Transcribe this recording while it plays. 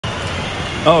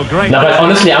Oh, great. No, but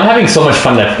honestly, I'm having so much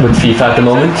fun with FIFA at the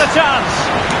moment. The chance.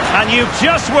 And you've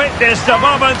just witnessed a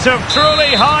moment of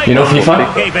truly high. You know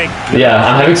FIFA? Yeah,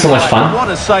 I'm having so much fun. What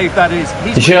a save that is.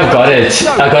 You should have got it.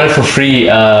 I got it for free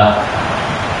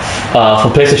for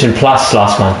PlayStation Plus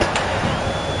last month.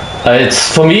 It's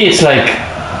for me. It's like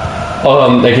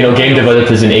you know, game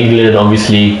developers in England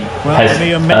obviously has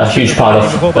a huge part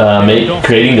of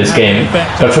creating this game.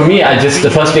 But for me, the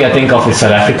first thing I think of is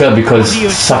South Africa, because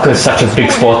soccer is such a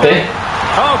big sport there,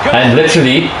 and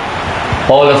literally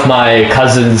all of my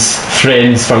cousins,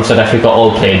 friends from South Africa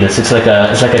all play this. It's like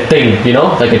a thing, you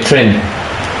know, like a trend.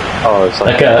 Oh, it's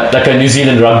like a New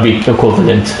Zealand rugby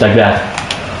equivalent, like that.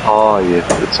 Oh yeah,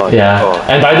 it's like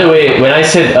And by the way, when I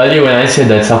said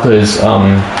that soccer is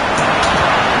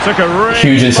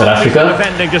huge in South Africa,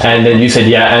 and then you said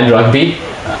yeah, and rugby,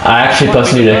 I actually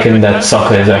personally reckon that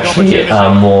soccer is actually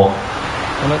more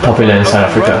popular in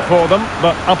South Africa.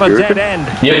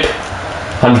 Yep,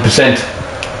 100%.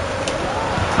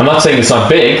 I'm not saying it's not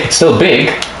big, it's still big,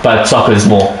 but soccer is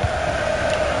more.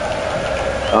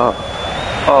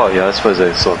 Oh yeah, I suppose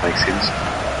that sort of makes sense.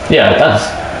 Yeah, it does.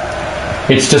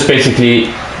 It's just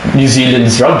basically New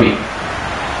Zealand's rugby.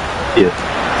 Yeah.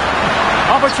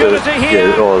 Opportunity here.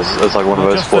 Yeah, it's like one of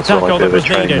those sports where like they're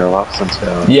training their laps and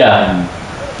stuff. Yeah.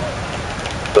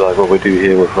 But like what we do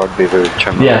here with rugby, they're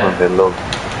training on their little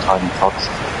tiny tots.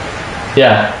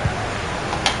 Yeah.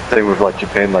 Same with like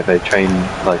Japan, like they train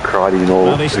like karate and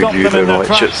all judo and all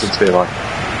that shit since they're like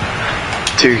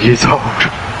 2 years old.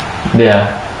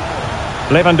 Yeah.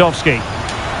 Lewandowski.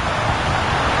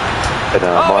 And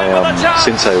my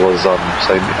sensei was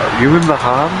saying, you remember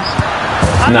Hans?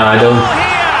 No, I don't.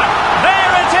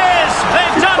 There it is.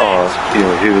 They've done it. You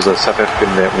know, he was a South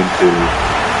African that went to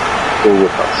school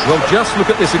with us. Well, just look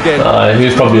at this again. He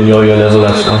was probably in your level.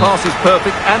 That's the pass is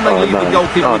perfect, and they leave the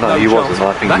goalkeeper with no he chance.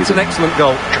 wasn't. I think that's an excellent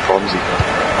goal. Bronzy.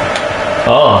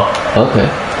 Oh,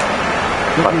 okay.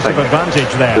 Good use of advantage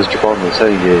there. Because Japan was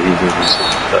saying,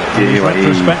 He's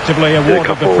retrospectively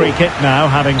awarded the free kick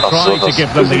now, having tried to give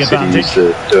them the advantage. He used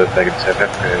to do it back in South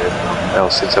Africa, and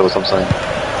our sensei was saying,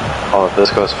 oh,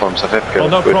 this guy's from South Africa. Well,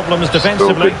 no problems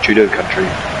defensively. Judo country.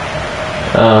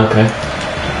 Oh, okay.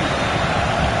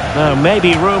 Now,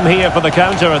 maybe room here for the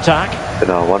counter-attack.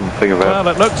 One thing about... Well,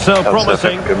 it looks so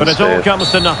promising, but it all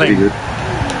comes to nothing.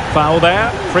 Foul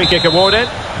there, free kick awarded.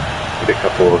 Get a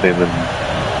couple of them and...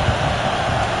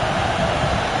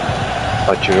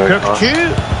 judo class.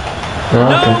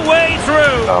 No way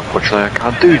through. Unfortunately, I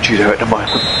can't do judo at the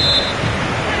moment.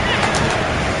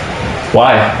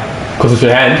 Why? Because of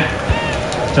your hand?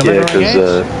 Yeah,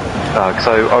 because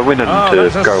I went in to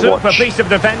go watch on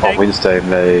Wednesday, and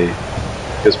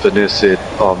because the nurse said,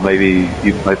 oh, maybe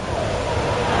you can't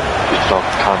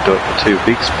do it for 2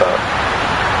 weeks, but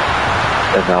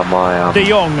and my De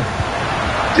Jong.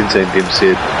 sensei and them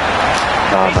said,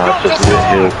 no, just let it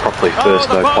heal properly first,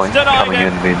 no point coming in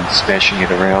and then smashing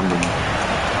it around and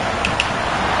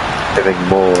having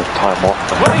more time off.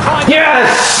 Yes!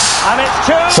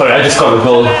 Sorry, I just got a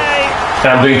goal. And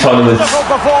I'm doing tournaments.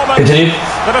 Continue.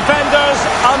 The defenders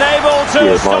unable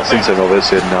to my sensei always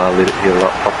said, no, let it heal up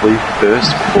properly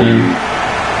first before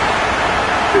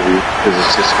because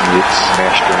it's just going to get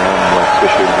smashed around, like,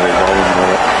 especially when you're rolling and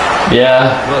all that.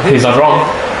 Yeah, well, he's not wrong.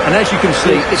 And as you can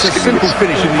see, it's a simple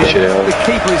finish in the end. The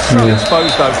keeper is so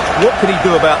exposed though. What can he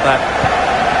do about that?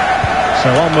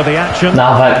 So on with the action.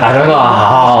 No, but I don't know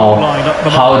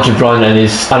how Gibran and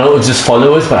his, I know it's just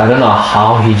followers, but I don't know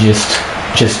how he just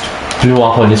blew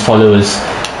up on his followers.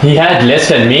 He had less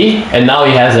than me, and now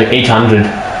he has like 800.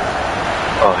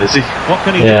 Oh, is he? What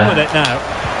can he do with it now?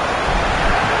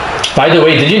 By the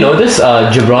way, did you know this?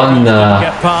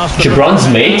 Gibran's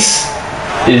mates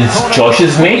is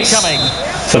Josh's mates.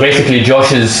 So basically,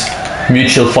 Josh's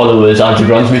mutual followers are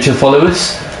Gibran's mutual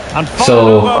followers.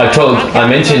 So I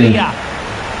mentioned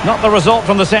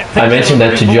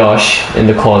that to Josh in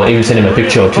the call. I even sent him a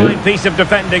picture or two. Piece of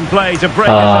defending play to break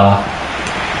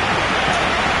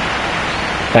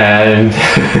and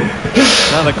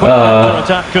now the quick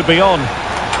attack could be on.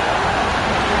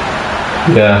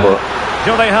 Yeah.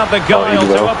 Do they have the guile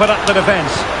to open up the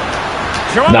defence?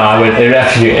 No, it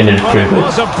actually ended pretty good.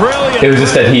 It was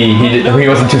just that he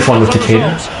wasn't too fond of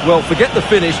Takeda. Well, forget the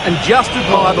finish and just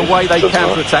admire the way they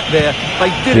counter-attack there.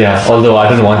 They did. Yeah, although I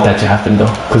don't want that to happen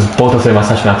though, because both of them are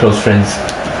such my close friends.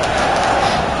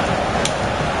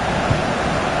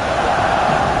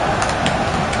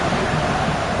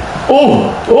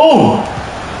 Oh!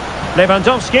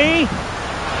 Lewandowski.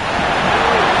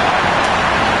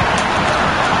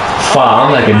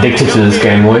 I'm like addicted to this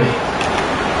game, boy.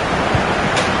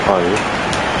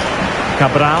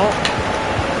 Cabral.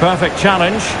 Perfect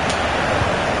challenge.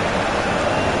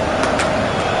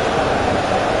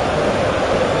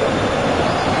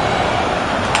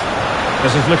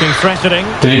 This is looking threatening.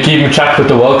 Did you keep in track with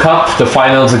the World Cup, the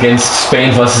finals against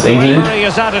Spain versus England? He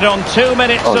has added on 2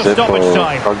 minutes of stoppage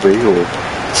time. Rugby or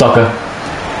Soccer.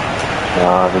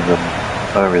 I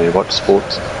don't really watch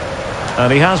sports.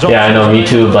 And he has. Yeah, I know, me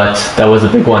too, but that was a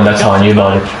big one. That's how I knew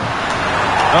about it.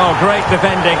 Oh, great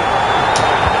defending.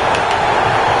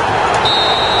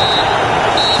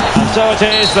 And so it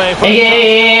is.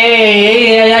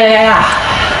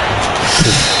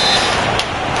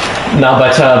 No,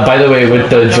 but by the way, with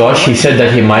Josh, he said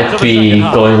that he might be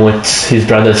going with his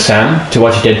brother Sam to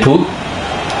watch Deadpool.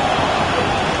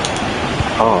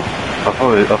 Oh, I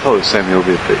thought Samuel would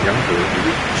be a bit younger.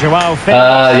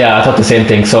 Yeah, I thought the same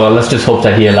thing. So let's just hope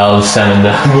that he allows Sam in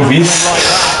the movies.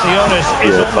 Yeah, I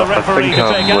think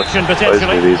with those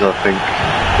movies, I think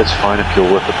it's fine if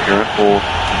you're with a parent or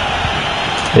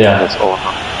that's all.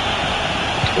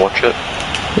 Watch it.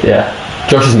 Yeah.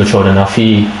 Josh is matured enough.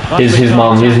 His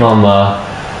mom,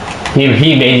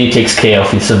 he mainly takes care of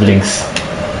his siblings.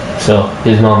 So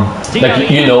his mom, like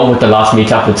with the last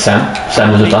meetup with Sam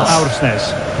was with us.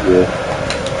 Yeah.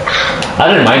 I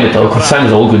didn't mind it though, because Sam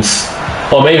is all good.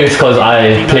 Or maybe it's because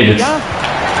I played it.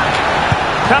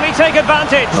 Can he take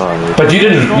advantage? But you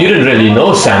didn't really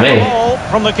know Sam, eh?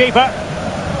 From the keeper.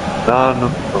 No,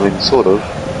 I mean sort of.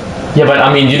 Yeah, but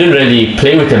I mean you didn't really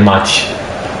play with him much.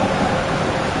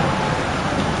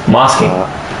 Masking.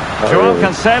 Joao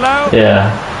Cancelo. Yeah,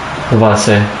 I was about to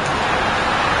say.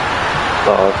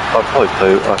 I'll probably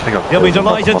play. I think I'll. He'll be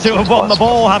delighted to have won the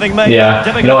ball, having made. Yeah,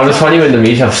 it was funny when the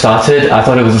meetup started. I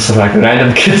thought it was just like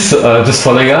random kids just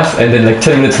following us, and then like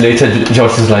 10 minutes later,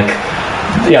 Josh was like,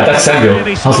 "Yeah, that's Samuel."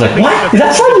 I was like, "What? Is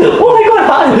that Samuel? Oh my god,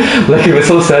 hi!" Like it was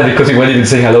so sad because we weren't even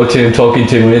saying hello to him, talking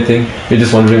to him, or anything. We're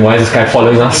just wondering why is this guy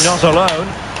following us. Not alone.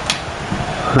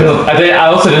 I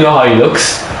also didn't know how he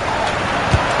looks.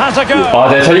 Has a go. Oh,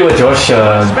 did I tell you what Josh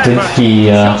did? He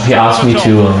asked me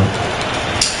to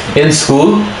in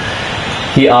school.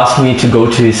 He asked me to go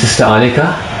to his sister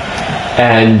Annika,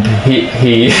 and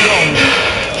he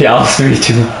asked me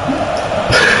to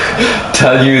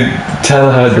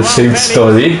tell her the same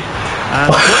story. Oh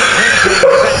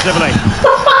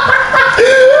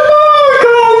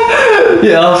God!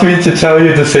 He asked me to tell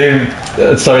you the same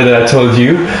story that I told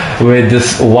you, with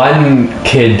this one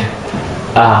kid.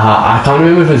 I can't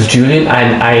remember if it was Julian,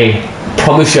 and I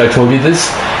promise you I told you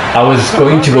this. I was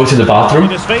going to go to the bathroom.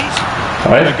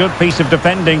 Alright. A good piece of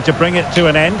defending to bring it to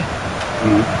an end.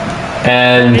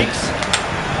 And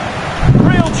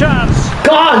real chance.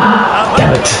 Gone!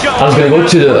 Damn it. I was going to go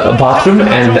to the bathroom,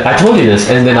 and I told you this,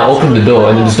 and then I opened the door,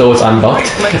 and then this door was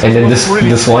unlocked, and then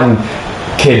this one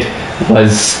kid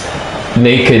was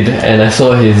naked, and I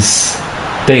saw his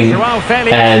thing,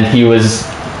 and he was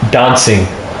dancing.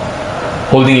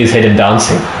 Holding his head and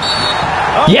dancing.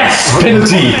 Yes!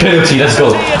 Penalty! Let's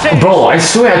go. Bro, I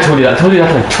swear I told you that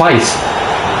like twice.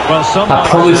 I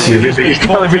promise you.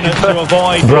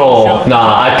 Bro,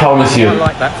 nah, I promise you.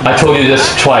 I told you this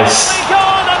twice.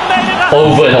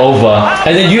 Over and over.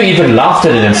 And then you even laughed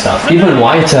at it and stuff. Even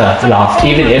Whiter laughed.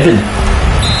 Even Evan.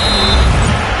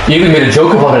 You even made a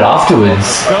joke about it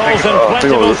afterwards. I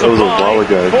think it was a while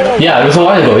ago. Yeah, it was a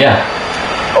while ago, yeah.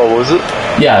 Oh, was it?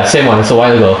 Yeah, same one. It's a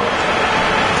while ago.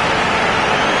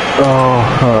 Oh,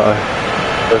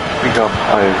 I think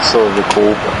I saw the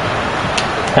call.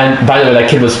 And by the way, that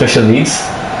kid was special needs.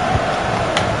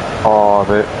 Oh,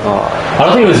 I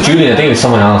don't think it was Julian. I think it was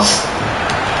someone else.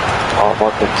 Oh,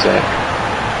 what the Zach?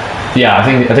 Yeah, I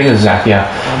think it was Zach. Yeah.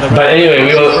 But anyway,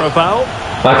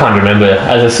 I can't remember.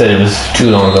 As I said, it was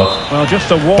too long ago. Well, just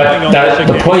a warning. But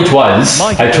the point was,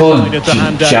 I told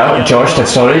Josh that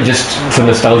story just for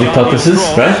nostalgic purposes,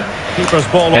 right?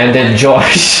 And then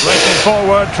Josh,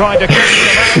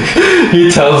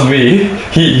 he tells me,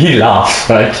 he laughs,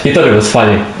 right? He thought it was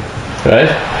funny,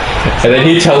 right? And then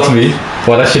he tells me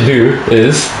what I should do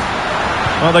is,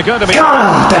 I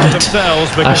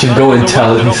should go and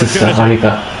tell his sister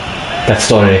Annika that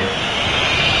story,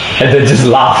 and then just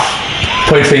laugh,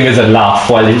 point fingers and laugh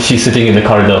while she's sitting in the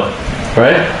corridor,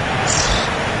 right?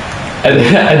 And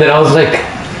then I was like,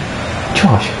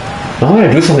 Josh, why would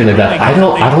I do something like that? I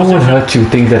don't want her to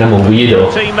think that I'm a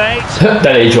weirdo.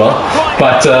 That age well.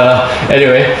 But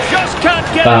anyway,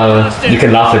 you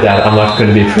can laugh at that. I'm not going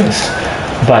to be impressed.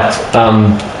 But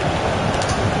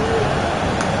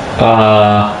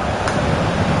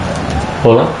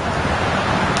hold on.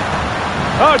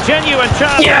 Oh, genuine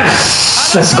chance.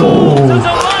 Yes, let's go.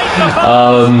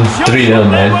 3-0,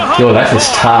 man. Yo, life is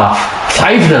tough.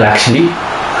 5-0 actually.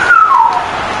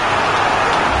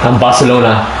 And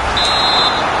Barcelona.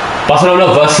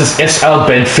 Barcelona versus SL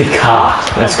Benfica.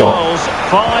 Let's go.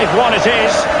 5-1 it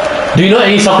is. Do you know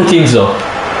any soccer teams though?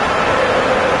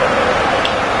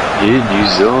 Yeah, New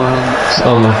Zealand.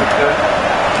 Oh my.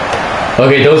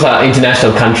 Okay, those are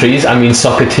international countries. I mean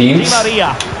soccer teams.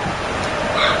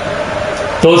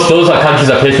 Those are countries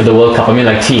that play for the World Cup. I mean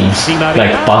like teams.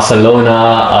 Like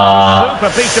Barcelona,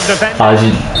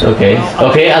 okay,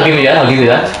 I'll give you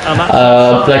that.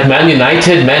 Like Man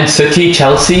United, Man City,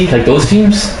 Chelsea, like those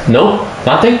teams? No?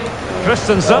 Nothing?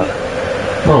 Christensen.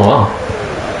 Oh wow.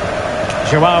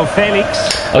 Joao Felix.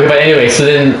 Okay, but anyway, so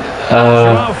then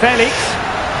Joao Felix.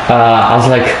 I was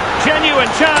like, genuine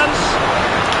chance.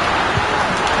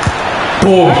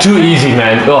 boom, too easy,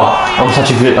 man. Oh, I'm such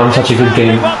a good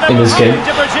game in this game.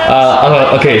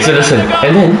 Okay, so listen,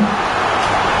 and then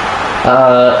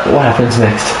what happens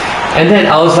next? And then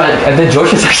I was like, and then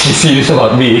George is actually serious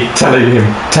about me telling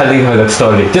her that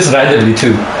story, just randomly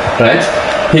too, right?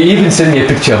 He even sent me a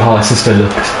picture of how her sister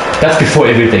looked. That's before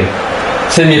everything.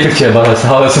 Send me a picture about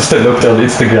how her sister looked on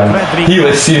Instagram. He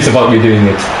was serious about me doing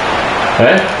it,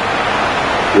 right?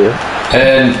 Yeah.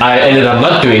 And I ended up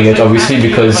not doing it, obviously,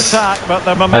 because I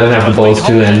don't have the balls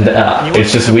to, and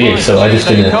it's just weird, so I just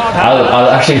didn't. I'll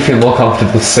actually feel more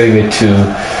comfortable saying it to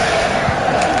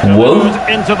Will.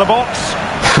 Into the box.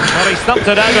 Well, he stumped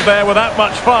it out of there without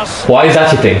much fuss. Why is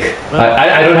that, you think?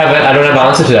 I don't have an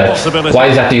answer to that. Why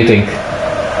is that, do you think?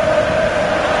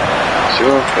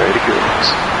 You're afraid of girls.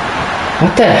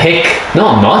 What the heck? No,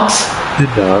 I'm not.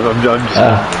 No, I'm just...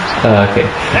 okay.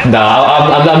 No,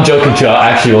 I'm joking too. I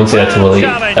actually won't say that to Will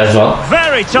as well.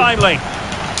 Very timely.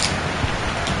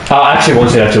 I actually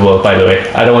won't say that to Will, by the way.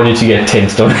 I don't want you to get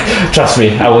tense. Don't trust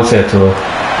me. I won't say that to Will.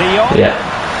 Yeah.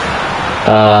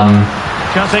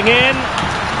 Cutting in.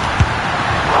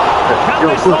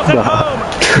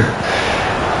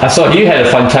 I saw you had a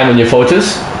fun time on your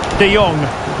photos. De Jong.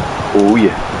 Oh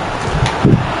yeah.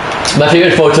 My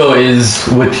favorite photo is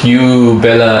with you,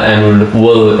 Bella, and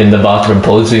Will in the bathroom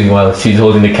posing while she's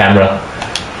holding the camera.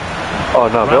 Oh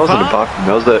no, that wasn't a bathroom.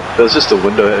 That was just a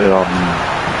window at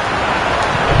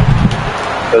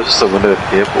That was just a window at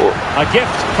the airport. A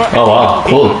gift for oh wow,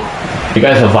 cool. You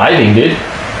guys are vibing, dude.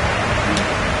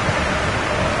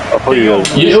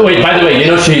 Wait, by the way, you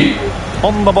know she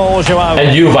on the ball, Joao.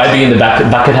 And you vibing in the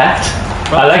bucket hat.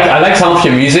 I like some of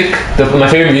your music. My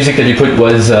favorite music that you put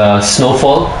was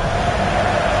Snowfall.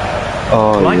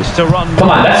 Oh, yes. To run. Come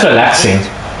on, that's relaxing.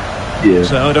 Yeah.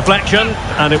 So deflection,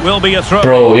 and it will be a throw.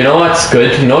 Bro, you know what's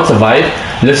good? You know what's a vibe?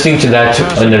 Listening to that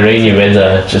in the rainy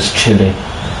weather, just chilling.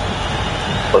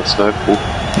 But Snowfall.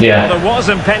 Yeah. There was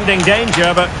impending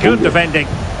danger, but good defending.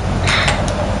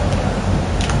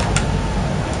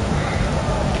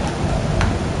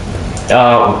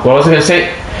 What was I gonna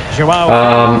say? Joao.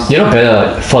 You know,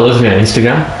 Bella follows me on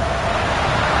Instagram.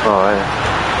 Oh yeah.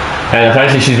 And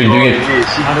apparently she's been doing it.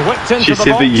 She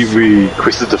said that you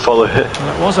requested to follow her.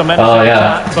 Oh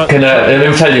yeah. Can let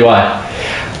me tell you why.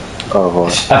 Oh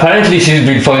boy. Apparently she's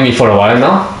been following me for a while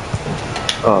now.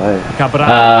 Oh hey.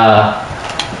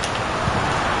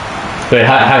 Wait,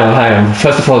 hang on.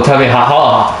 First of all, tell me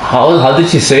how did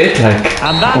she say it? Like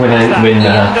when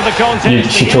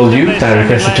she told you that I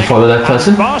requested to follow that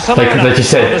person? Like you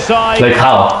said, like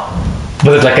how?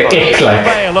 Was it like an ick, like?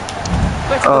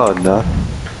 Oh no.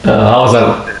 How was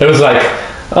that? It was like,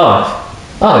 oh,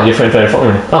 your friend tried to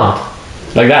follow me. Oh,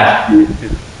 like that.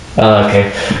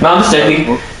 Okay. Now I'm just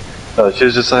checking. She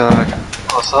was just saying like,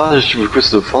 oh, sorry, she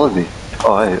requested to follow me.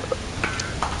 Oh hey.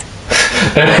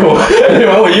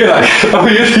 What were you like? What were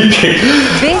you thinking?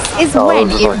 This is when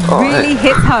it really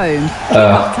hits home.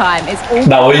 Time is all.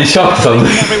 Now were you shocked on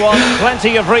this? Everyone,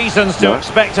 plenty of reasons to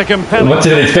expect a compelling. What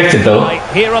did you expect it though?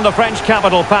 Here on the French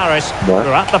capital, Paris.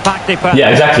 We're at the Parc des Princes.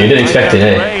 Yeah, exactly. You didn't expect it,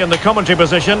 eh? In the commentary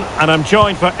position, and I'm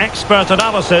joined for expert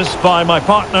analysis by my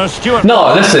partner Stuart.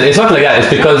 No, listen, it's not like that. It's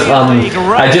because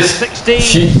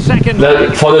she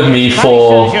followed me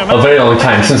for a very long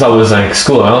time since I was like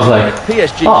school, and I was like,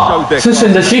 oh, since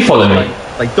when does she follow me?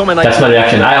 That's my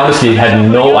reaction. I honestly had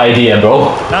no idea, bro,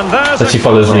 that she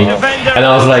follows me, and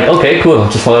I was like, okay, cool,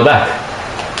 just follow back.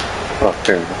 Oh,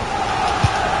 fair enough.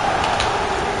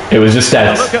 It was just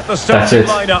that. That's it.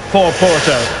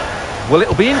 Well,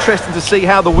 it'll be interesting to see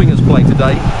how the wingers play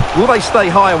today. Will they stay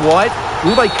high and wide?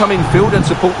 Will they come in field and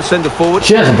support the centre forward?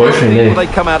 She has a boyfriend, yeah. Will they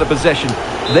come out of possession?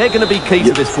 They're going to be key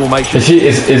to this formation.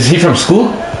 Is he from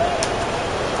school?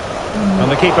 And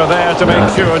the keeper there to make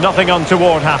sure nothing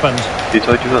untoward happens. He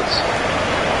told you this?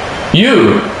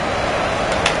 You!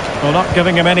 Well, not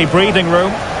giving him any breathing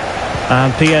room.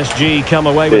 And PSG come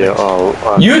away with it.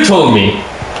 You told me!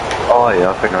 Oh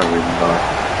yeah, I think I remember.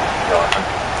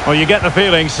 Well, you get the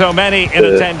feeling so many in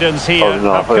attendance here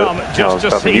have come just to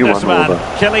see this man,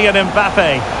 Kylian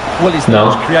Mbappe. Well, he's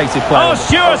not a creative player. Oh,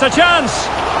 Stewart's a chance!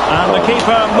 And the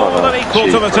keeper more than equal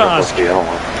to the task.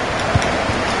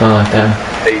 Oh, damn.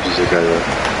 Ages ago, though.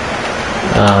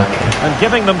 Okay. And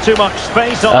giving them too much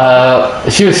space on...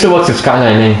 She still works at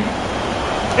Skyline, eh?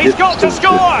 He's got to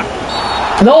score!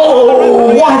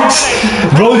 No! What?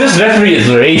 Bro, this referee is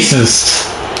racist.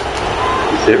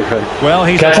 Well,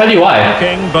 he's... Can I tell you why?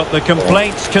 But the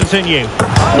complaints continue.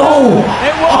 No!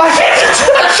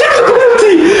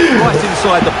 Right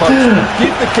inside the post.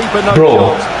 Give the keeper no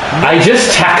chance. I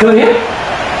just tackle him,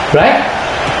 right?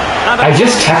 I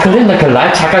just tackle him like a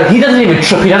light tackle. He doesn't even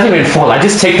trip, he doesn't even fall. I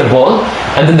just take the ball,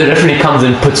 and then the referee comes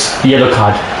and puts yellow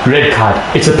card, red card.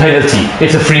 It's a penalty,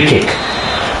 it's a free kick.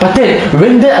 But then,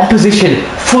 when the opposition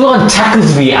full-on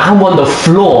tackles me, I'm on the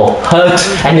floor, hurt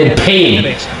and in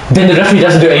pain, then the referee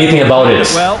doesn't do anything about it.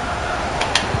 Well,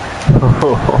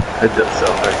 it does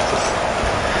sound racist.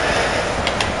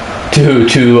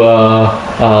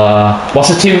 What's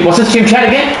the team chat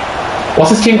again?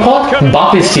 What's this team called?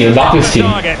 Mbappe's team.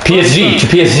 PSG, to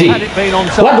PSG.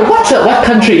 What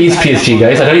country is PSG,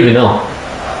 guys? I don't even know.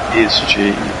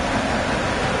 PSG.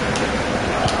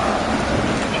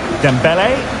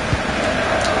 Dembele.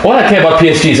 All I care about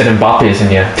PSG is that Mbappe is in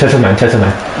here. Turtleman.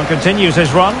 And continues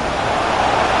his run.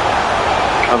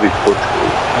 Can't be Portugal.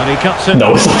 And he cuts in.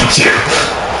 No, it's not Portugal.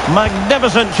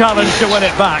 Magnificent challenge to win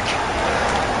it back.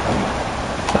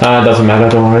 Doesn't matter,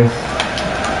 don't worry.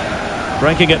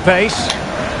 Breaking at pace.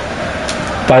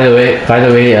 By the way,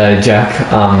 Jack,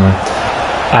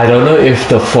 I don't know if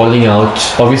the falling out,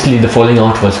 obviously the falling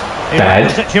out was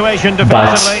bad, but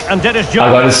I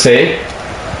gotta say,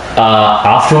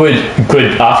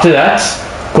 after that,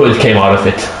 good came out of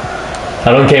it.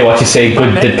 I don't care what you say,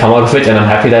 good did come out of it, and I'm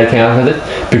happy that it came out of it,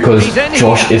 because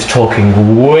Josh is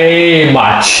talking way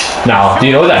much now. Do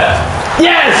you know that?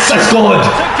 Yes, I scored!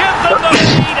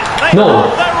 No,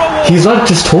 he's not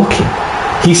just talking.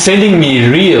 He's sending me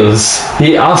reels.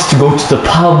 He asked to go to the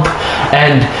pub,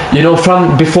 and you know,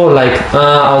 from before, like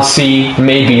I'll see,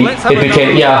 maybe it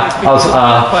became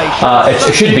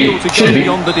it should be,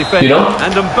 you know.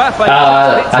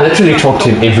 I literally talk to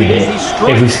him every day,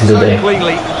 every single day,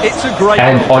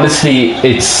 and honestly,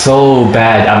 it's so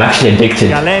bad. I'm actually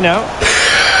addicted. Galeno,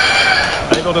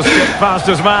 able to skip past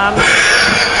his man.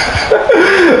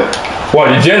 What,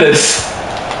 are you jealous?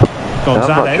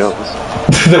 Gonzalez.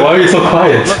 Then why are you so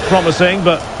quiet? Looked promising,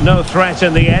 but no threat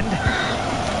in the end.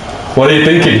 What are you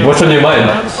thinking? What's on your mind?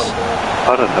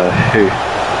 I don't know.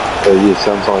 Yeah,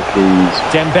 sounds like he's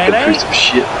Dembele. through some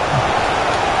shit.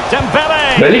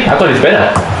 Dembele. Really? I thought he's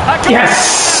better. Yes.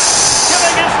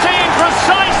 Giving his team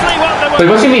precisely what they were. But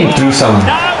what do you mean through some?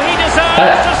 Now he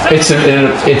deserves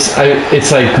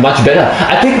it's like much better.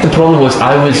 I think the problem was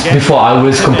before I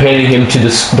was comparing him to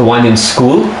the one in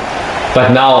school.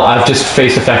 But now I've just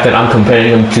faced the fact that I'm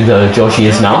comparing him to the Josh he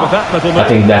is now. I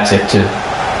think that's it too.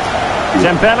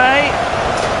 Dembele.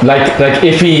 Like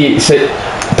if he said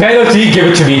penalty, give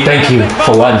it to me, thank you.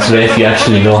 For once, ref, you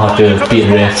actually know how to be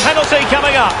a ref. Penalty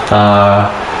coming up.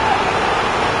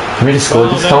 Can we just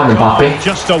score this? Come on, Mbappe.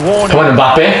 Just a warning. Come on,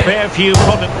 Mbappe.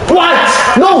 What?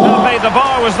 No! The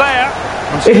bar was there.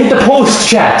 It hit the post,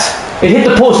 chat. It hit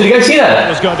the post. Did you guys see that?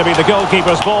 It was going to be the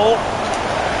goalkeeper's ball.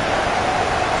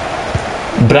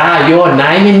 Bruh, you're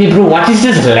 9 in me, bro. What is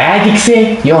this lag you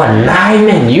say? You're 9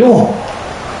 in you.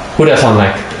 Who does that sound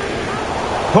like?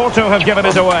 Porto have given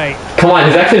it away. Come on,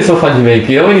 it's actually so fun to make.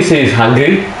 You know when you say he's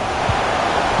hungry?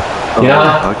 You know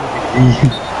what?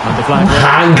 I'm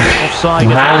hungry.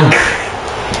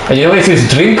 And you know when he says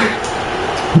drink?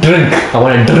 Drink. I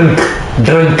want to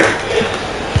drink.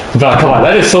 Bruh, come on,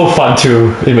 that is so fun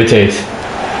to imitate.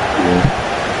 Yeah.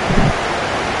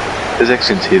 His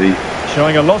accent's heavy.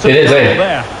 Showing a lot of there.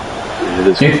 Yeah, it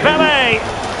is. Pele!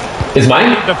 Is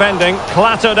mine? Defending,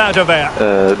 clattered out of there.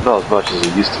 Not as much as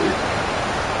it used to.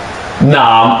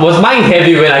 Nah, was mine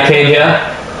heavy when I came here?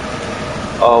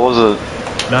 Oh, was it?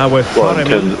 Now with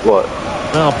what?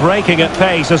 Now breaking at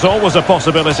pace is always a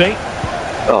possibility.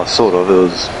 Oh, sort of. It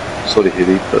was sort of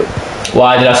heavy, but...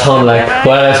 Why did I sound like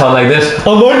this?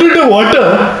 I'm under the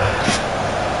water!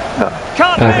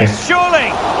 Can't miss,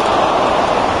 surely!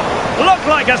 Look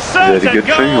like a certain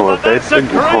goal, but that's a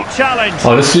great challenge.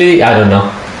 Honestly, I don't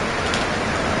know.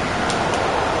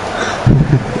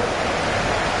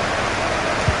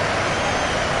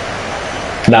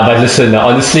 Nah, but listen,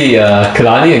 honestly,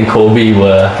 Kalani and Kobe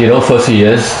were, first few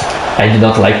years, I did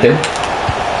not like them.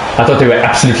 I thought they were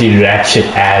absolutely ratchet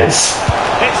as.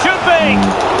 It should be!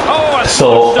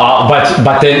 So,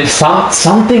 but then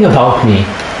something about me,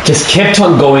 just kept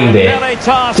on going there.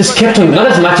 Just kept on, not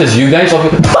as much as you guys.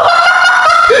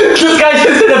 This guy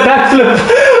just did a backflip.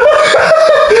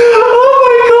 Oh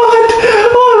my god!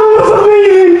 Oh, that was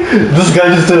amazing. This guy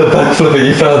just did a backflip and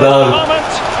he fell down.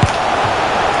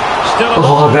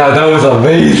 Oh man, that was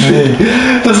amazing.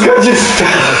 This guy just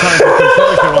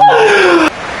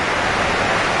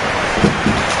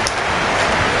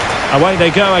Away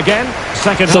they go again.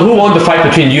 Second. So who won the fight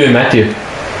between you and Matthew?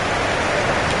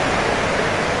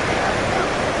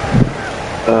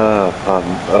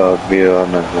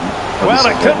 Well,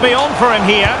 it could be on for him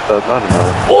here. I don't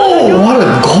know. Oh, what a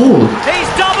goal! He's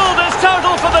doubled his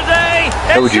total for the day.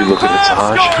 How would you look at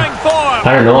the scoring form.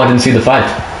 I don't know, I didn't see the fight.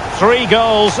 3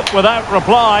 goals without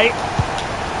reply.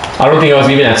 I don't think I was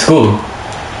even at school.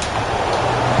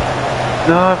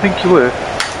 No, I think you were.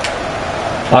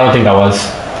 I don't think I was.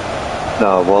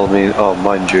 No, well, I mean,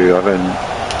 mind you, I mean,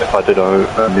 if I did, I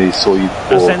only saw you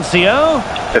for Asensio.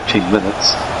 15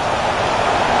 minutes.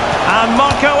 And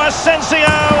Marco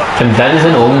Asensio. And that is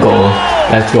an own goal.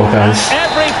 Let's go, guys.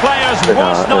 Every player's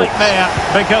worst nightmare,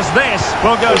 because this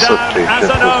will go down as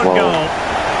an own goal.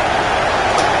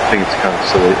 I think it's kind of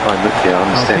silly. I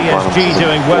understand PSG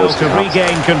doing well to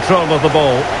regain control of the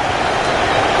ball.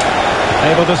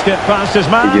 Able to skip past his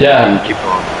man. Yeah. You keep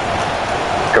on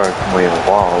going from me in a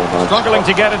while. And struggling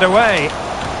to get it away.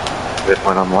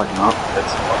 When I'm lighting up,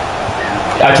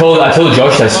 I told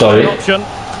Josh that story.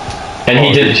 And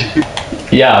he did.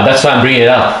 Yeah, that's why I'm bringing it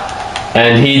up.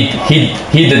 And he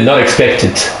did not expect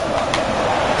it.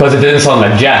 Because it didn't sound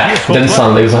like Jack. It didn't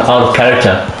sound like it was out of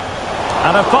character.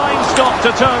 And a fine stop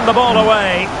to turn the ball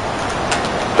away.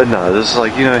 But no, this is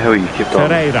like, you know how you keep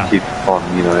on,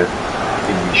 you know,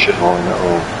 you shit on it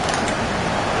or...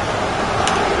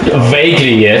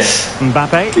 Vaguely, yes.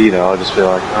 Mbappe. You know, I'll just be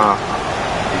like,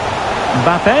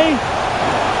 Mbappe.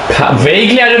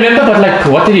 Vaguely I remember, but like,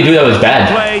 what did he do that was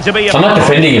bad? I'm not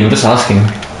defending him, I'm just asking.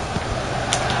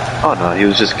 Oh no, he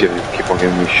was just keep on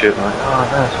giving me shit, like, no.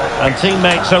 And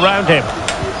teammates around him.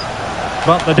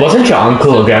 But wasn't your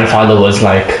uncle or grandfather was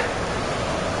like,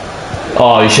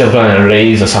 oh, you should have done a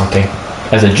raise or something,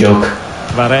 as a joke?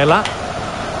 Varela.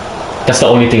 That's the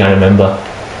only thing I remember.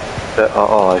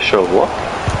 I should have what?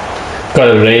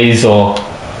 Got a raise, or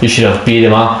you should have beat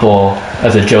him up, or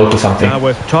as a joke or something. Now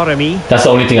with Toremi. That's the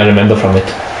only thing I remember from it.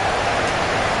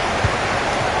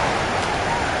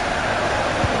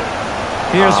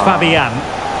 Here's Fabian.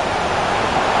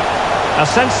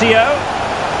 Asensio.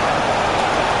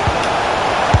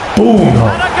 Boom!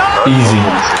 Easy.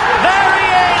 There he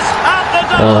is at the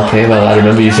double. Okay, well, I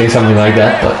remember you saying something like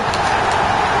that, but...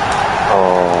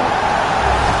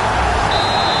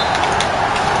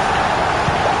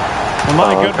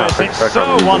 My goodness, it's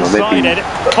so one-sided.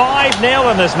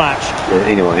 5-0 in this match. Yeah,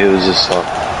 anyway, it was just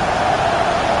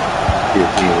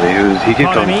he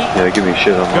kept on giving me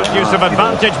shit on good use of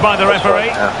advantage by the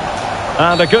referee.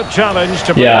 And a good challenge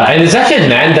to... Yeah, and it's actually a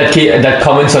man that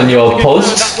comments on your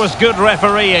posts. That was good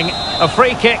refereeing. A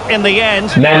free kick in the end.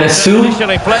 Nanasu.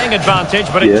 Initially playing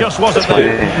advantage, but it just wasn't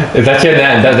there. Is that your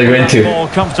nan that they're going to? More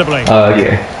comfortably.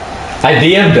 Okay. I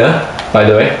DM'd her, by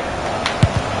the way.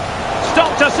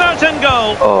 Stopped a certain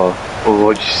goal. Oh, well,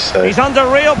 what did you say? He's under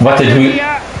real pressure. What did we... You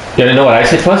wanna know what I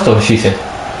said first, or she said?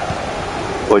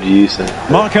 What did you say?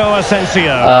 Marco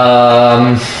Asensio.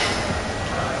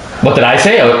 What did I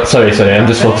say? Oh, sorry, I'm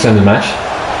just focusing on the match.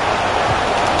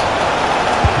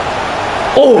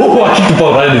 Oh, I kicked the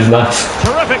ball right in his nuts.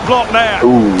 Terrific block there.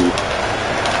 Ooh.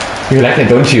 You like it,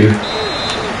 don't you?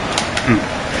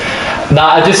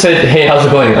 Nah, I just said, hey, how's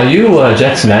it going? Are you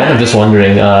Jets, man? I'm just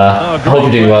wondering. I hope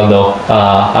you're doing well, though.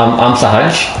 I'm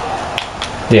Sahaj.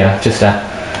 Yeah, just that.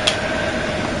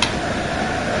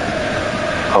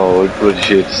 Oh, what did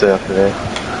she say after that?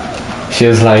 She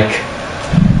was like,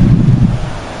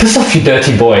 piss off, you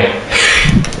dirty boy.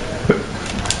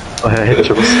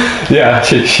 Yeah,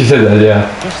 she said that, yeah.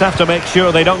 Just have to make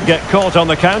sure they don't get caught on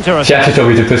the counter. She actually told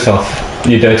me to piss off,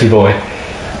 you dirty boy.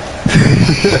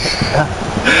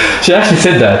 She actually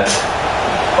said that.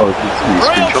 Oh,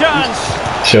 real chance.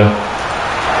 Sure.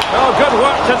 Oh, good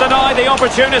work to deny the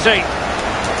opportunity.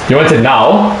 You want it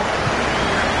now?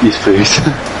 Yes, please.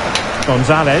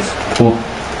 Gonzalez.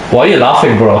 Why are you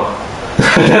laughing, bro?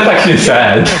 That's actually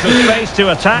sad. There's a space to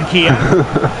attack here.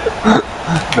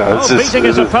 No, beating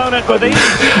his opponent with ease.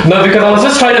 No, because I was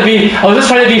just trying to be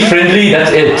friendly.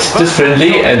 That's it, just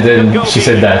friendly, and then she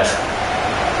said that.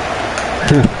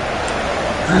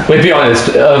 Wait, be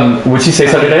honest. Would she say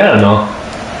something like that or no?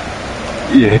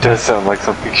 Yeah, it does sound like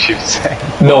something she would say.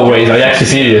 No way, are you actually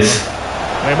serious?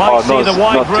 We might see the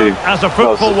wide route as a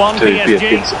fruitful one,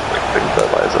 PSG.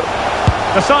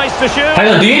 Decides to shoot. Hang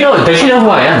on, does she know who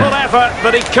I am? Effort,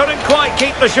 but he couldn't quite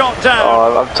keep the shot down.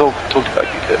 Oh, I've talked about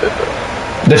you, but...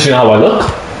 Does she know how I look?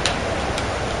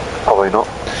 Probably not.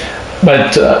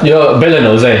 But Bella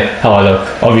knows, how I look,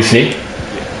 obviously.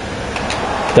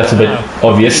 That's a bit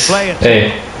obvious.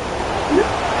 Hey.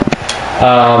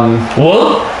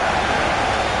 Well?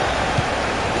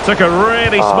 Took a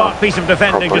really smart piece of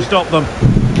defending to stop them.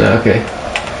 Okay.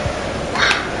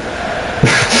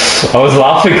 I was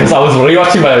laughing because I was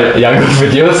rewatching my younger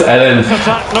videos and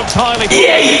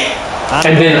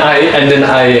then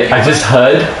I just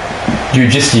heard you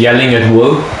just yelling at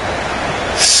Will.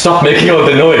 Stop making all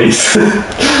the noise.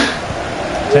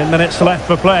 10 minutes left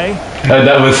for play.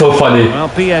 That was so funny. Well,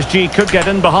 PSG could get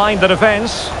in behind the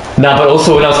defence. Nah, but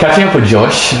also when I was catching up with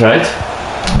Josh, right?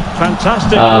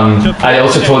 Fantastic. I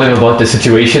also told him about the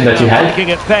situation that you had.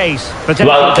 At pace,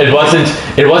 well, it wasn't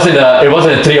a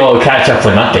 3-0 catch up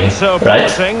for nothing, so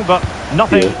right? But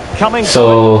nothing coming.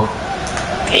 So,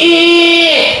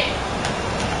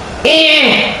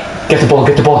 get the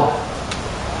ball,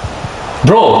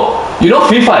 bro. You know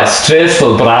FIFA is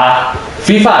stressful, brah.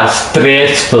 FIFA is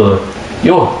stressful,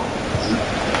 yo.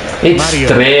 It's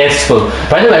stressful.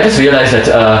 By the way, I just realized that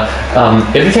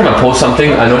every time I post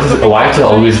something, I notice that White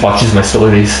always watches my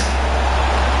stories.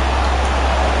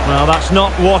 Well, that's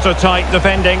not watertight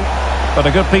defending, but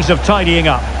a good piece of tidying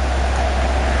up.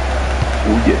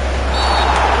 Oh yeah.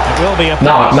 It will be a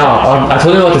I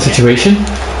told him about the situation,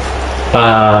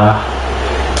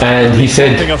 and he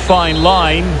said, a fine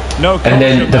line. No. And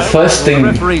then the first thing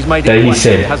that he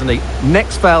said, hasn't he?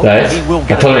 Next foul, right? he will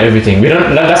I told him everything.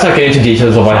 Let's not get into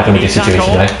details of what happened with the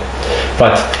situation, right?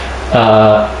 But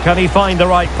can he find the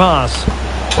right pass?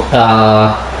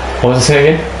 What was I saying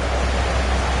again?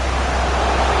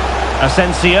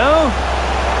 Asensio.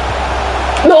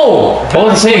 No. What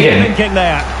was I saying again? Thinking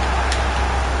there.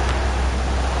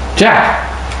 Jack.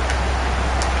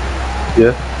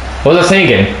 Yeah. What was I saying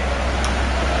again?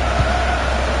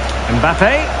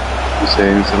 Mbappe. You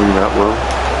saying something about Will?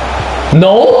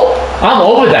 No, I'm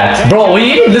over that, bro. Were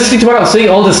you even listening to what I was saying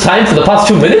all this time for the past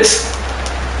 2 minutes?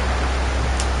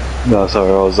 No,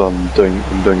 sorry, I was doing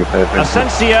a pair thing.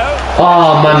 Asensio.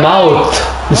 Oh, my mouth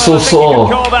is so sore.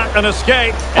 Call that an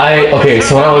escape. Okay,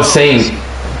 so what I was saying.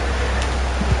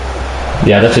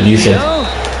 Yeah, that's what you said.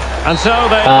 And so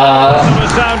they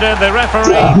sounded the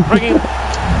referee bringing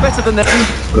better than that.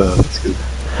 That's good.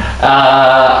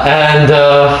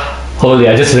 Holy,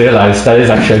 I just realized that is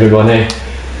actually a good one, eh?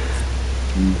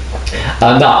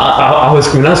 When I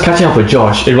was catching up with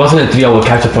Josh, it wasn't a 3-hour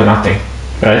catch up or nothing,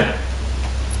 right?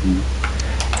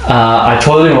 I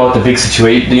told him about the big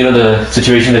situation, the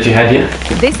situation that you had here.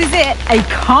 This is it, a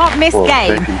can't miss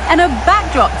game, and a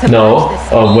backdrop to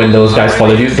when those guys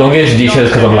followed you. Don't get into details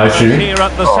because I'm live streaming.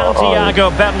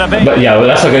 But yeah, well,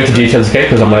 let's not go into details, okay,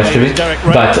 because I'm live streaming.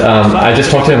 But I just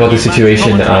talked to him about the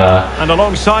situation about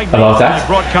that.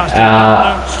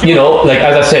 Like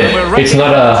as I said, it's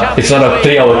not a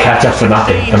 3-hour catch up for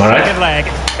nothing. Am I right?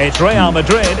 It's Real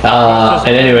Madrid.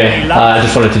 And anyway, I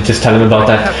just wanted to just tell him about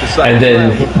that. And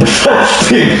then the first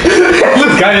thing,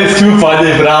 this guy is too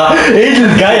funny, bro. This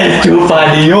guy is too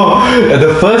funny, yo. And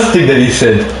the first thing that he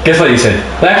said, guess what he said?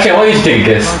 Actually, what do you think,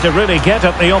 guess? To really get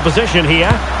at the opposition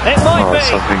here. It might be.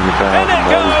 And it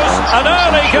goes. An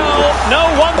early goal. No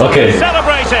one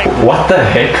celebrating. What the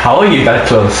heck? How are you that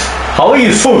close? How are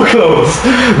you so close?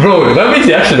 Bro, that means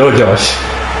you actually know Josh.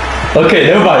 Okay,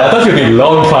 never mind. I thought you'd be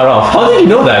long far off. How did you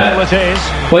know that?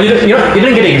 Well, you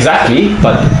didn't get it exactly,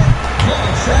 but...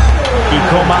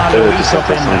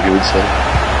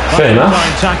 Fair enough.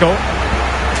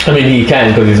 I mean, he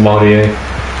can because he's Maori.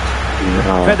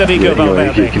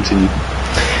 Continue.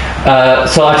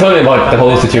 So I told him about the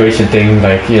whole situation thing,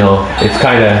 like, it's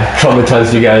kind of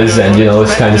traumatized you guys, and,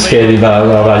 it's kind of scary, blah,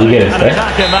 blah, blah, you get it, right?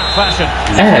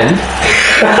 And...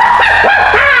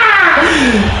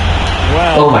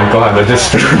 oh my god, I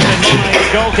just threw that kick.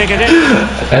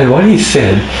 And what he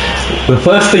said, the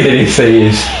first thing that he said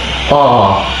is,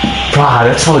 oh, brah,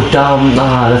 that's so dumb,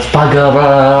 that's bugger,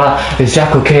 brah, is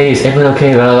Jack okay, is everyone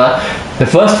okay, blah, blah. The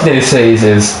first thing that he says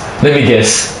is, let me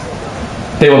guess,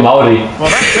 they were Maori. Well,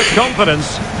 that took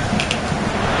confidence.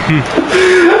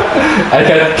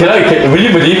 Will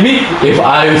you believe me? If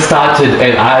I started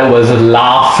and I was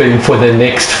laughing for the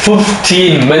next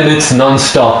 15 minutes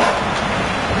non-stop.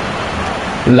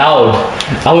 Loud.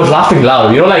 I was laughing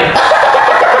loud. Like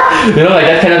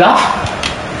that kind of laugh?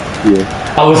 Yeah.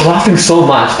 I was laughing so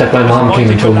much that my mom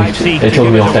came and told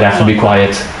me off that I have to be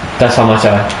quiet. That's how much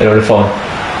I wrote the phone.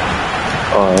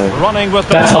 Running with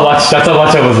the that's how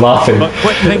much I was laughing.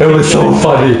 It was so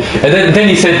funny. And then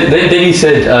he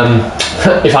said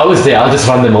if I was there, I'll just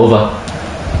run them over.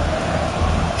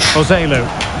 Joselu.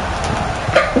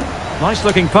 Nice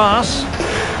looking pass.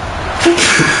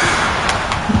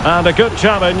 And a good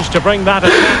challenge to bring that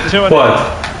attack to an end.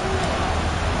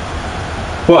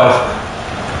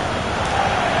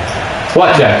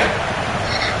 What, Jack?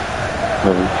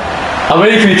 I'm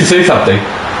waiting for you to say something.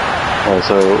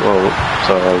 So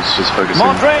I was just focusing.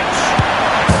 Modric.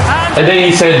 And then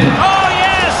he said, oh,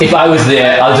 yes. if I was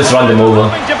there, I'll just run them over.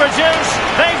 They've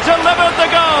delivered the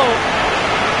goal.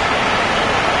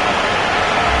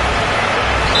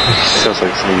 Sounds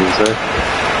like something you say.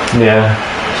 Yeah.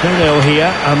 2-0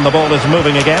 here, and the ball is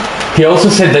moving again. He also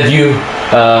said that you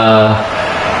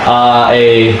are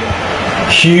a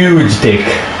huge dick.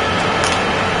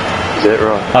 Is that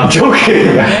right? I'm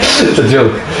joking. It's a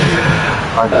joke.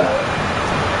 I know.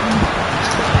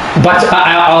 But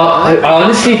I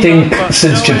honestly think,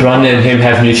 since Gibran and him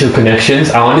have mutual connections,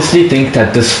 I honestly think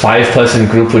that this 5-person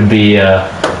group would be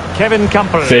Kevin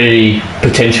Campbell very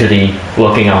potentially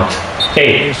working out.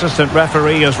 Hey, the assistant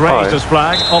referee has raised his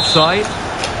flag. Offside.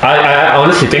 I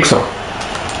honestly think so.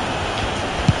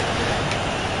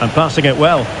 And passing it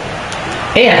well.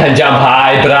 Hey, I can jump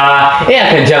high, brah. Hey, I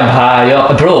can jump high.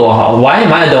 Yo, bro, why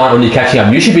am I the one only catching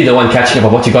up? You should be the one catching up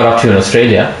on what you got up to in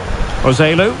Australia.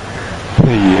 Joselu.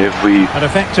 Yeah, an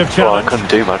effective challenge. I couldn't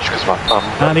do much because my thumb.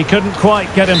 And he couldn't quite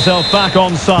get himself back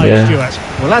on side, Stuart.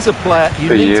 Well, as a player, you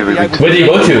need to be able to. Where did he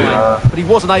go to? But he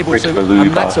wasn't able to,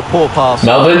 and that's a poor pass.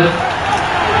 Melbourne.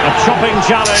 A chopping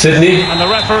challenge. Sydney. And the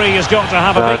referee has got to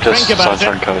have a big think about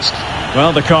it. Coast.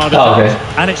 Well, the card is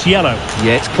and it's yellow.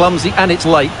 Yeah, it's clumsy and it's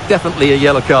late. Definitely a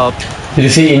yellow card. Did you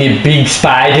see any big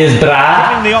spiders, brah?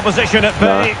 Keeping the opposition at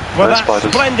bay with that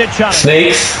splendid challenge.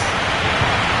 Snakes.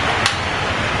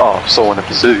 Oh, saw one at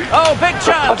the zoo. Oh, big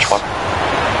chance.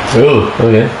 Ooh,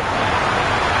 okay.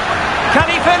 Can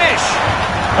he finish?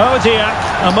 Oh dear,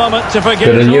 a moment to forget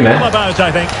all about,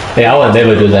 I think. Hey, I would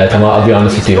never do that. I'll be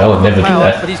honest with you, I would never do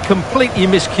that. But he's completely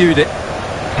miscued it.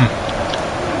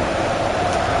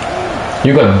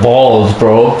 You got balls,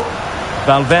 bro.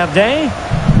 Valverde.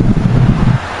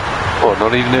 Oh,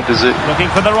 not even at the zoo. Looking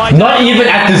for the right. Not even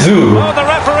at the zoo. Oh, the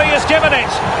referee has given it.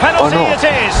 Penalty it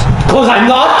is. Because I'm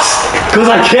not. Because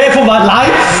I care for my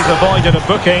life. He's avoided a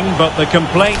booking, but the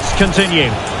complaints continue.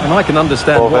 And I can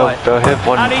understand why.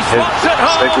 And he swats it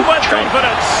home with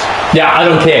confidence. Yeah, I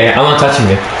don't care. I'm not touching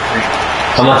it.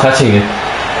 I'm not touching it.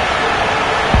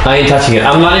 I ain't touching it.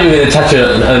 I'm not even going to touch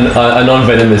a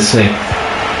non-venomous snake.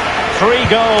 3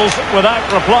 goals without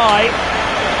reply.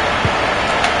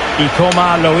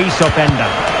 Ikoma Loiso Penda.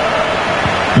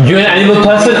 You an animal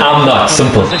person? I'm not.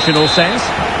 Simple. Positional sense.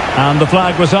 And the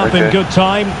flag was up in good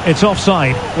time. It's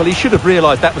offside. Well, he should have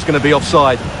realised that was going to be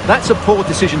offside. That's a poor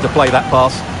decision to play that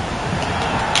pass.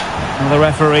 And the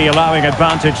referee allowing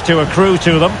advantage to accrue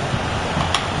to them.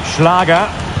 Schlager.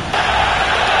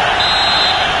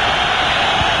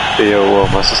 Yeah, well,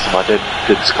 my system, I did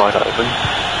skydiving.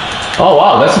 Oh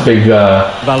wow, that's a big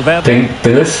Valverde. thing.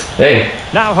 Hey.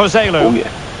 Now Joselu. Oh yeah.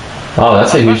 Oh,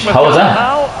 that's a huge. How was that?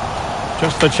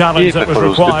 Just the challenge that was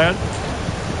required.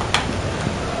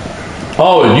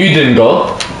 Oh, you didn't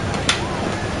go?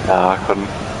 No, I couldn't.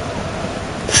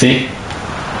 See?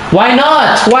 Why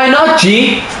not? Why not,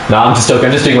 G? No, I'm just joking.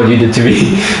 I'm just doing what you did to me.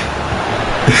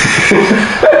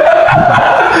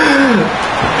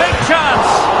 Big chance.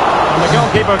 And the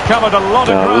goalkeeper covered a lot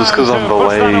of ground. It's because on the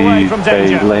way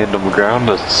they land on the ground.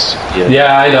 It's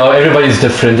yeah, I know. Everybody's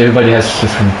different. Everybody has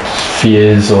different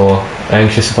fears or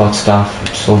anxious about stuff.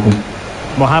 So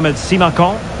Mohamed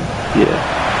Simakon. Yeah,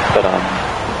 but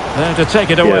there to take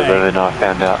it away. Yeah, then I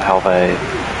found out how they.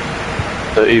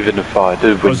 So even if I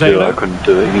did win do, I couldn't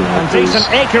do it anyway. And decent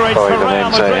acreage for Real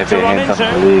Madrid to run into.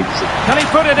 Can he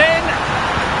put it in?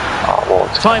 Oh, well,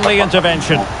 timely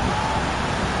intervention.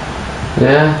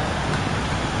 Yeah.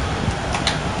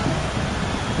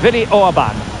 Vili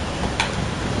Orban.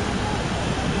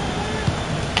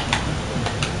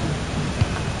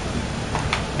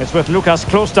 It's with Lucas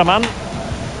Klostermann.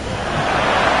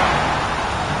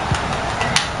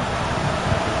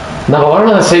 No, what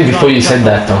did I say before you said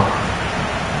that though?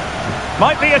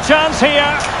 Might be a chance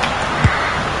here.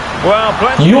 Well,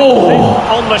 plenty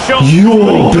on the shot.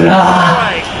 Yo,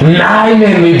 brah.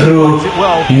 Nine, me, bro.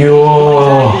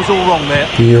 Yo.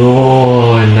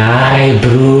 Yo, nine,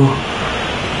 bro.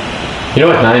 You know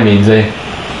what nine means, eh?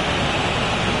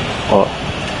 What?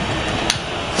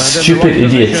 Stupid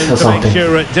idiot or something. Make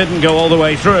sure it didn't go all the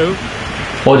way through.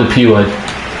 Or the P word.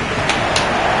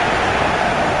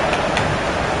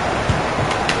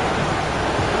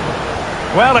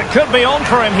 Well, it could be on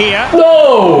for him here.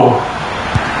 No!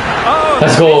 Oh,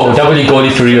 let's go. W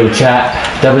goalie for real, chat.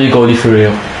 W goalie for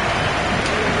real.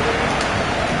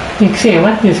 You see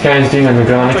what this guy is doing on the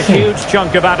ground. It's a huge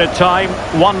chunk of added time.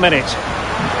 1 minute.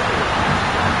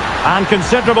 And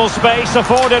considerable space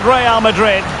afforded Real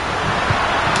Madrid.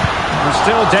 And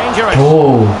still dangerous.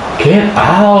 Oh, get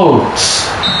out.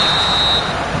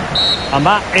 And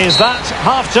that is that.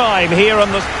 Half-time here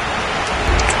on the...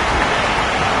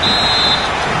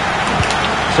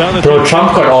 So bro,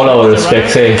 Trump got all our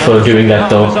respect, say, for doing that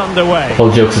though.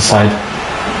 All jokes aside.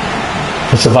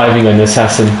 For surviving an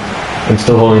assassin and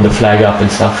still holding the flag up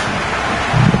and stuff.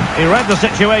 He read the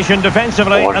situation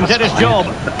defensively and did his job.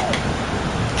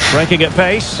 Breaking at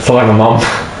pace. I feel like my mom.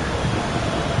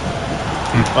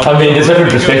 I mean, there's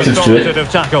different perspectives to it.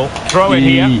 Tackle. Throw in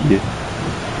here.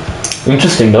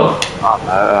 Interesting though.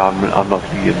 I'm not going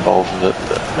to get involved in it.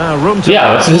 Now, room to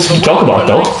yeah, let's just talk about it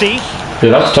though. We'd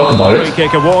like to talk about it. Free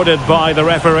kick awarded by the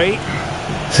referee.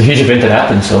 It's a huge event that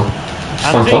happened, so it's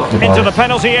fun talking about into it. the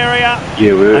penalty area.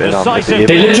 Yeah, we're in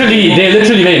they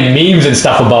literally made memes and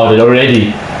stuff about it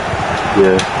already.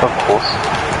 Yeah, of course.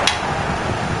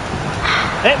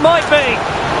 It might be.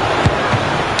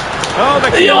 Oh, the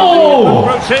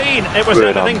routine. It was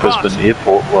anything but. Brisbane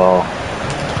Airport. Wow.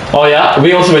 Oh yeah,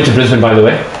 we also went to Brisbane, by the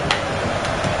way.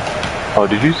 Oh,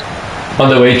 did you? On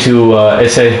the way to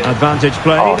SA. Advantage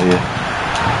play. Oh yeah.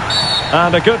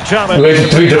 And a good challenge. We went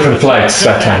to 3 different flights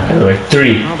that time, by the way.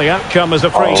 3. Well, the outcome is a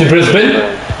free. To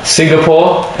Brisbane,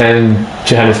 Singapore, and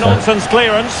Johannesburg. Nonsense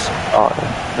clearance. Oh,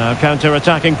 yeah. Now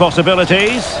counter-attacking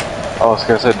possibilities. I was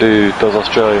going to say, does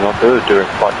Australia not do it during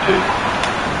flight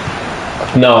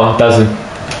 2? No, it doesn't.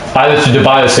 Either to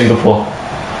Dubai or Singapore.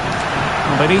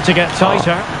 Well, they need to get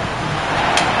tighter.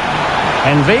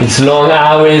 Envy. It's long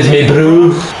hours, me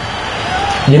bro.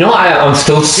 You know, I'm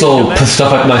still so pissed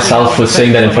off at myself for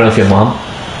saying that in front of your mom.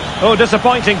 Oh,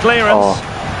 disappointing clearance. Oh.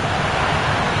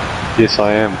 Yes,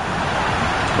 I am.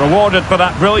 Rewarded for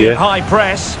that brilliant high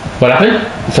press. What happened?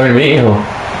 Sorry, me? Or?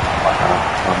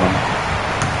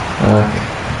 Okay.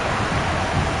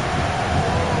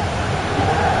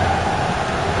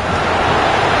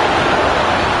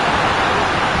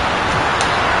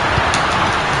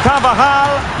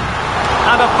 Carvajal,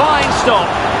 and a fine stop.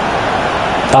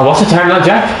 What's the time now,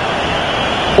 Jack?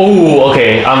 Oh,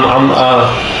 okay. How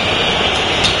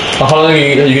long are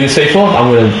you going to stay for?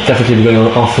 I'm going to definitely be going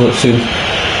off soon.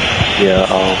 Yeah,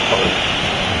 I'll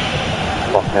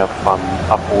probably have fun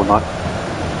up all night.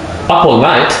 Up all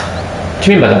night? What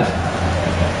do you mean by that?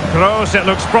 Gross, it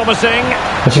looks promising.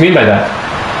 What do you mean by that?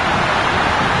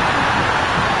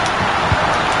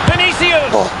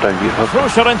 Vinicius! Oh, don't get hooked.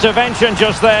 Crucial intervention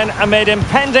just then amid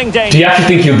impending danger. Do you actually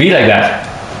think you'll be like that?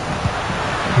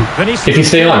 Vinicius. If you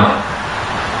stay on?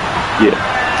 Yeah.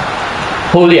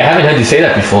 Holy, I haven't heard you say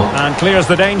that before. And clears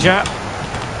the danger.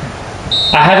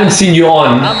 I haven't seen you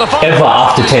on ever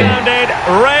after 10.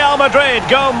 Real Madrid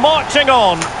go marching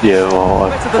on. Yeah, well,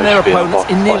 better than their opponents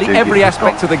in nearly every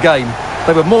aspect of the game.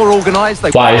 They were more organised.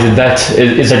 Why is it that?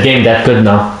 Is a game that good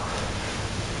now?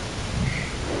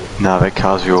 Nah, that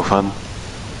car's real fun.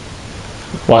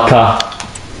 What car?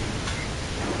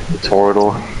 The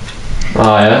Torador.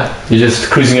 Oh yeah? You're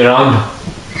just cruising around?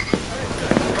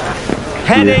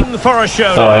 Heading for a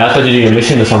show. Oh yeah, I thought you were doing a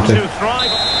mission or something.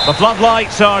 The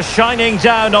floodlights are shining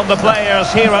down on the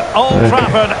players here at Old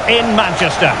Trafford in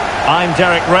Manchester. I'm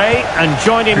Derek Ray, and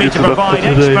joining me to provide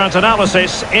expert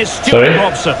analysis is Stuart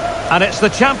Robson. And it's the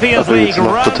Champions League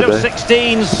round of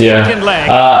 16's second leg.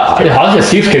 How's your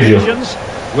sleep schedule?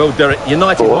 Well, Derek,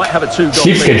 United might have a 2-goal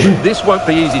sleep schedule. This won't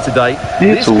be easy today.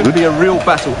 This could be a real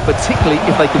battle, particularly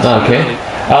if they can. Okay.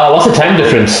 What's the time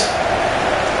difference?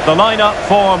 The lineup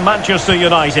for Manchester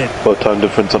United. What time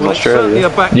difference on Australia?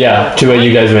 Yeah, to where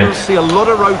you guys went. See a lot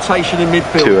of rotation in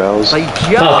midfield. 2 hours.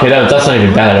 Okay, that's not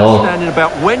even bad at all.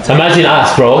 Imagine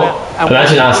us, bro.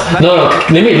 Imagine us. No.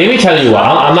 Let me tell you what.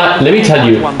 I'm not. Let me tell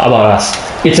you about us.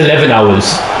 It's 11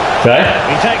 hours, right?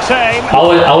 He takes aim.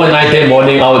 Our night, their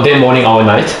morning, our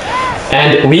night,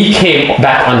 and we came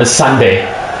back on the Sunday,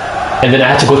 and then I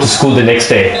had to go to school the next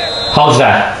day. How's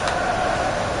that?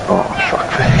 Oh, fuck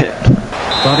that.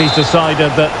 But he's decided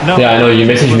that no. Yeah, I know you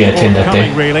messaged me at 10 that day.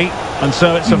 Really, and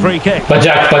so it's a free kick. But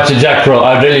Jack, bro,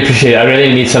 I really appreciate it. I really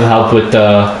need some help with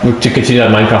to continue that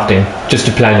Minecraft thing, just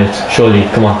to plan it. Surely,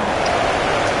 come on.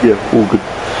 Yeah, all good.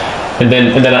 And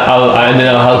then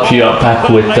I'll help you up back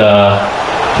with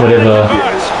whatever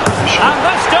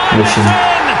mission.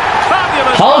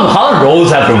 How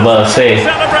roles have reversed, eh?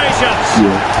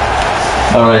 Yeah.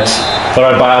 All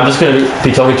right, bye. I'm just gonna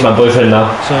be talking to my boyfriend now.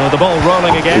 So the ball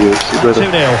rolling again.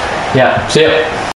 2-0. Yeah, see ya.